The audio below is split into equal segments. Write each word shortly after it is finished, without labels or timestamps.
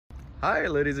Hi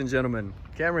ladies and gentlemen,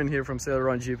 Cameron here from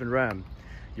St-Laurent Jeep and Ram.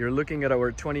 You're looking at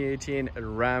our 2018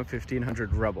 Ram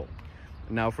 1500 Rebel.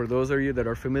 Now for those of you that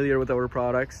are familiar with our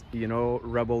products, you know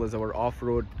Rebel is our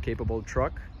off-road capable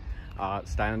truck.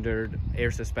 Standard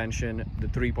air suspension, the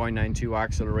 3.92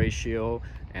 axle ratio,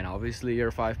 and obviously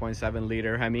your 5.7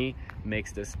 liter Hemi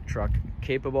makes this truck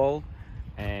capable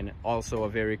and also a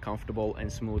very comfortable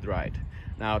and smooth ride.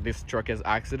 Now this truck is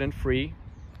accident free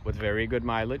with very good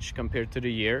mileage compared to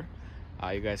the year.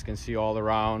 You guys can see all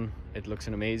around, it looks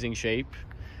in amazing shape.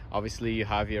 Obviously you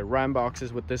have your Ram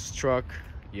boxes with this truck,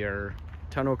 your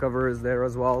tonneau cover is there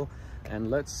as well,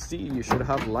 and let's see, you should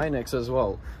have Line-X as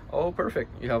well. Oh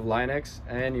perfect, you have Line-X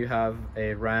and you have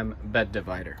a Ram bed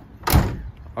divider.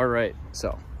 All right,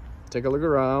 so take a look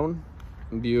around.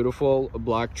 Beautiful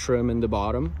black trim in the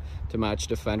bottom to match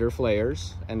the fender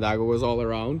flares, and that goes all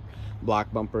around.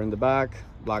 Black bumper in the back,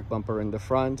 black bumper in the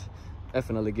front,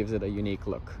 definitely gives it a unique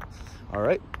look. All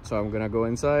right, so I'm gonna go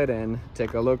inside and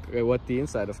take a look at what the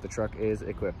inside of the truck is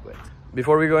equipped with.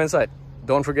 Before we go inside,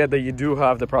 don't forget that you do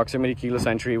have the proximity keyless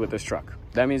entry with this truck.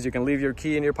 That means you can leave your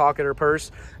key in your pocket or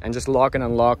purse and just lock and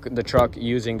unlock the truck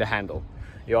using the handle.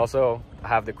 You also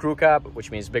have the crew cab, which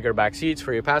means bigger back seats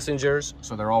for your passengers,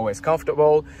 so they're always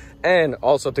comfortable. And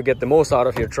also to get the most out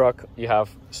of your truck, you have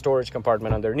storage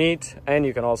compartment underneath, and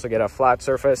you can also get a flat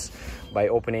surface by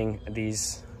opening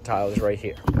these tiles right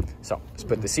here. So let's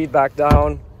put the seat back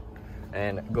down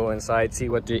and go inside, see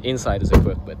what the inside is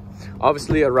equipped with.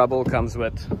 Obviously a Rebel comes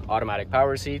with automatic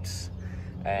power seats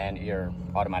and your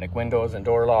automatic windows and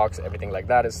door locks, everything like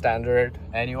that is standard.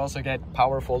 And you also get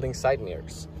power folding side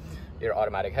mirrors. Your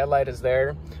automatic headlight is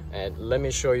there, and let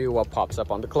me show you what pops up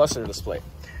on the cluster display.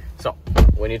 So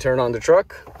when you turn on the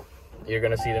truck, you're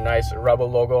gonna see the nice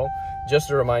Rebel logo. Just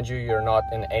to remind you, you're not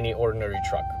in any ordinary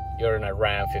truck. You're in a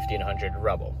Ram 1500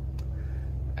 Rebel.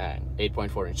 And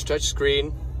 8.4-inch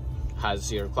touchscreen,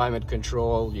 has your climate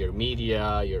control, your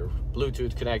media, your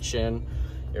Bluetooth connection.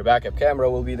 Your backup camera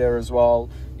will be there as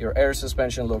well. Your air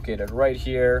suspension located right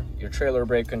here. Your trailer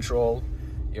brake control.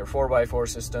 Your 4x4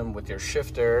 system with your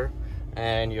shifter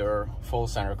and your full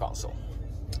center console.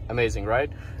 Amazing,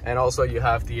 right? And also you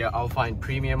have the Alpine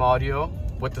Premium audio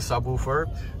with the subwoofer,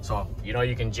 so you know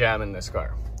you can jam in this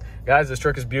car. Guys, this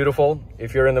truck is beautiful.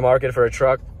 If you're in the market for a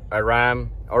truck, a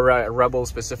Ram or a Rebel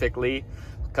specifically,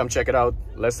 come check it out.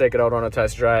 Let's take it out on a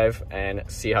test drive and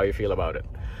see how you feel about it.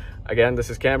 Again, this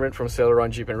is Cameron from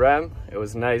St-Laurent Jeep and Ram. It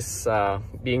was nice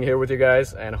being here with you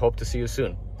guys, and hope to see you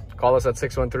soon. Call us at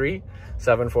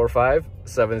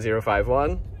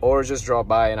 613-745-7051 or just drop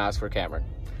by and ask for Cameron.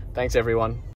 Thanks everyone.